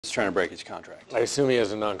He's trying to break his contract. I assume he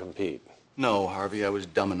has a non-compete. No, Harvey, I was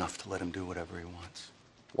dumb enough to let him do whatever he wants.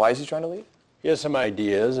 Why is he trying to leave? He has some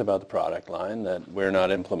ideas about the product line that we're not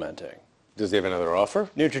implementing. Does he have another offer?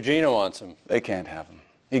 Neutrogena wants him. They can't have him.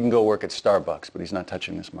 He can go work at Starbucks, but he's not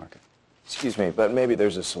touching this market. Excuse me, but maybe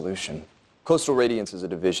there's a solution. Coastal Radiance is a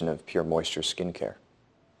division of Pure Moisture Skincare.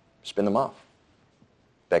 Spin them off.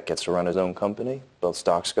 Beck gets to run his own company, both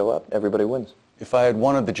stocks go up, everybody wins. If I had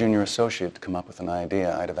wanted the junior associate to come up with an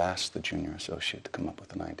idea, I'd have asked the junior associate to come up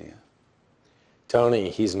with an idea. Tony,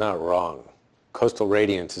 he's not wrong. Coastal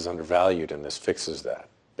Radiance is undervalued, and this fixes that.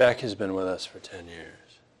 Beck has been with us for 10 years.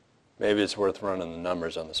 Maybe it's worth running the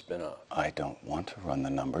numbers on the spin-off. I don't want to run the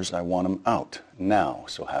numbers. I want them out now.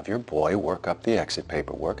 So have your boy work up the exit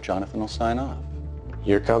paperwork. Jonathan will sign off.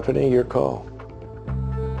 Your company, your call.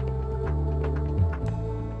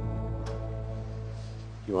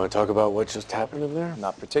 You want to talk about what just happened in there?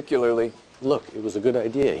 Not particularly. Look, it was a good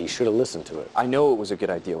idea. He should have listened to it. I know it was a good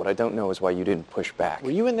idea. What I don't know is why you didn't push back.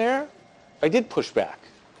 Were you in there? I did push back.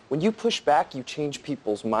 When you push back, you change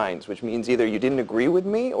people's minds, which means either you didn't agree with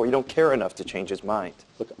me or you don't care enough to change his mind.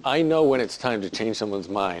 Look, I know when it's time to change someone's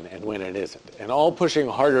mind and when it isn't. And all pushing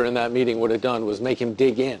harder in that meeting would have done was make him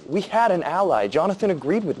dig in. We had an ally. Jonathan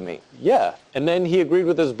agreed with me. Yeah, and then he agreed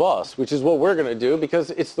with his boss, which is what we're going to do because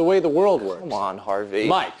it's the way the world works. Come on, Harvey.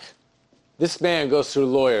 Mike, this man goes through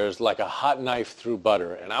lawyers like a hot knife through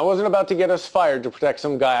butter, and I wasn't about to get us fired to protect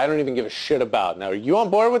some guy I don't even give a shit about. Now, are you on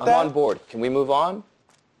board with that? I'm on board. Can we move on?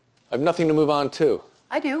 I have nothing to move on to.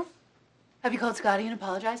 I do. Have you called Scotty and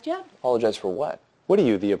apologized yet? Apologize for what? What are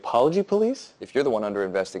you, the apology police? If you're the one under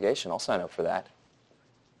investigation, I'll sign up for that.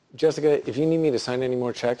 Jessica, if you need me to sign any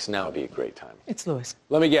more checks, now would be a great time. It's Louis.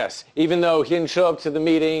 Let me guess. Even though he didn't show up to the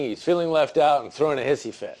meeting, he's feeling left out and throwing a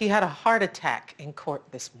hissy fit. He had a heart attack in court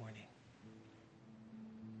this morning.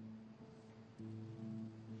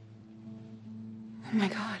 Oh my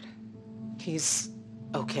God. He's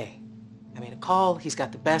okay. I made a call. He's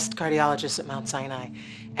got the best cardiologist at Mount Sinai,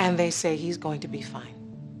 and they say he's going to be fine.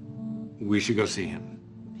 We should go see him.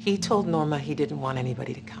 He told Norma he didn't want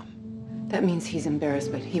anybody to come. That means he's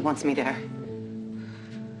embarrassed, but he wants me there.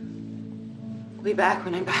 I'll be back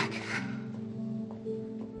when I'm back.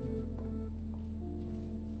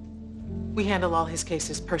 We handle all his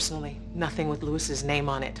cases personally. Nothing with Louis's name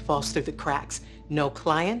on it falls through the cracks. No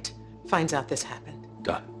client finds out this happened.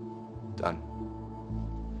 Done. Done.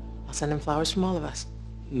 I'll send him flowers from all of us.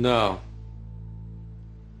 No.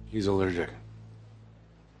 He's allergic.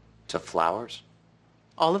 To flowers?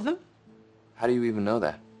 All of them? How do you even know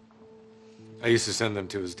that? I used to send them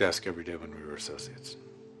to his desk every day when we were associates.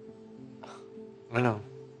 I know.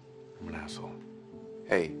 I'm an asshole.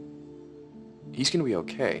 Hey, he's gonna be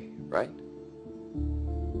okay, right?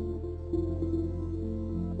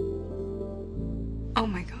 Oh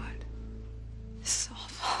my God. This is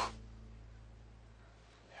awful.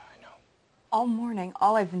 Yeah, I know. All morning,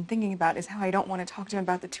 all I've been thinking about is how I don't want to talk to him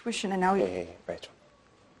about the tuition, and now he... Hey, Rachel.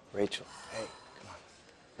 Rachel, hey, come on.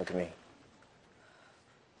 Look at me.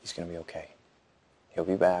 He's gonna be okay. He'll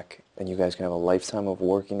be back, and you guys can have a lifetime of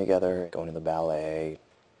working together, going to the ballet,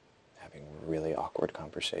 having really awkward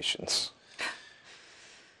conversations.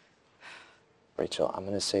 Rachel, I'm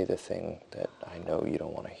gonna say the thing that I know you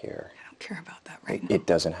don't want to hear. I don't care about that right now. It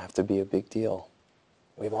doesn't have to be a big deal.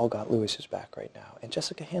 We've all got Louis's back right now, and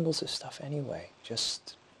Jessica handles this stuff anyway.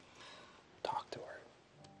 Just talk to her.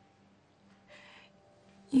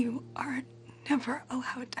 You are never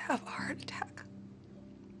allowed to have a heart attack.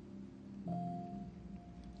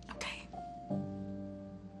 Okay.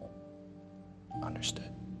 Understood.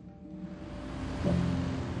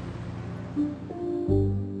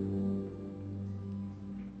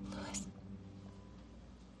 Louis.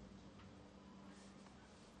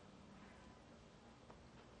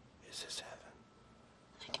 Is this heaven?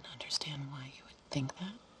 I can understand why you would think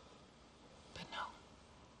that, but no.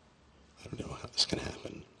 I don't know how this can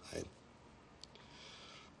happen. I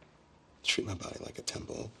treat my body like a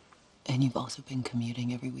temple. And you've also been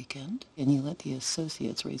commuting every weekend, and you let the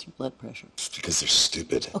associates raise your blood pressure. It's because they're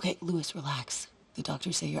stupid. Okay, Louis, relax. The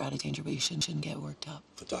doctors say you're out of danger, but you shouldn't get worked up.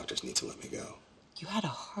 The doctors need to let me go. You had a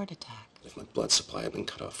heart attack. If my blood supply had been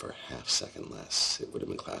cut off for a half second less, it would have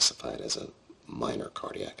been classified as a minor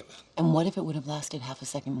cardiac event. And what if it would have lasted half a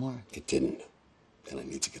second more? It didn't, and I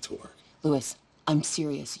need to get to work. Louis, I'm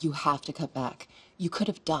serious. You have to cut back. You could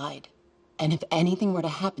have died. And if anything were to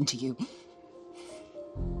happen to you...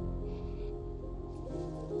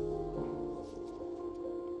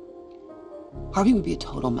 Harvey would be a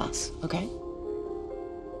total mess, okay?